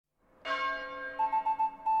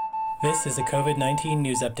This is a COVID 19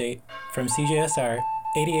 news update from CJSR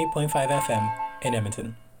 88.5 FM in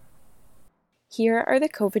Edmonton. Here are the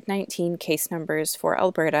COVID-19 case numbers for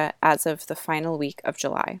Alberta as of the final week of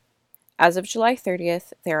July. As of July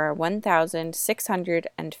 30th, there are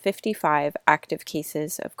 1,655 active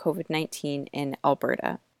cases of COVID-19 in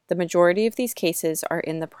Alberta. The majority of these cases are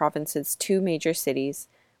in the province's two major cities,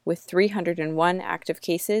 with 301 active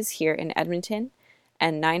cases here in Edmonton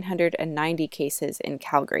and 990 cases in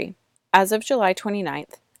Calgary. As of July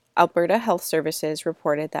 29th, Alberta Health Services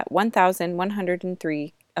reported that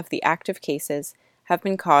 1,103 of the active cases have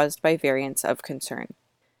been caused by variants of concern.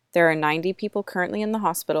 There are 90 people currently in the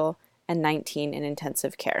hospital and 19 in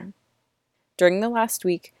intensive care. During the last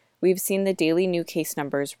week, we've seen the daily new case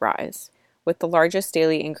numbers rise, with the largest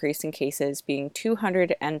daily increase in cases being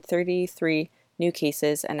 233 new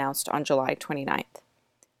cases announced on July 29th.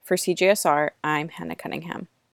 For CJSR, I'm Hannah Cunningham.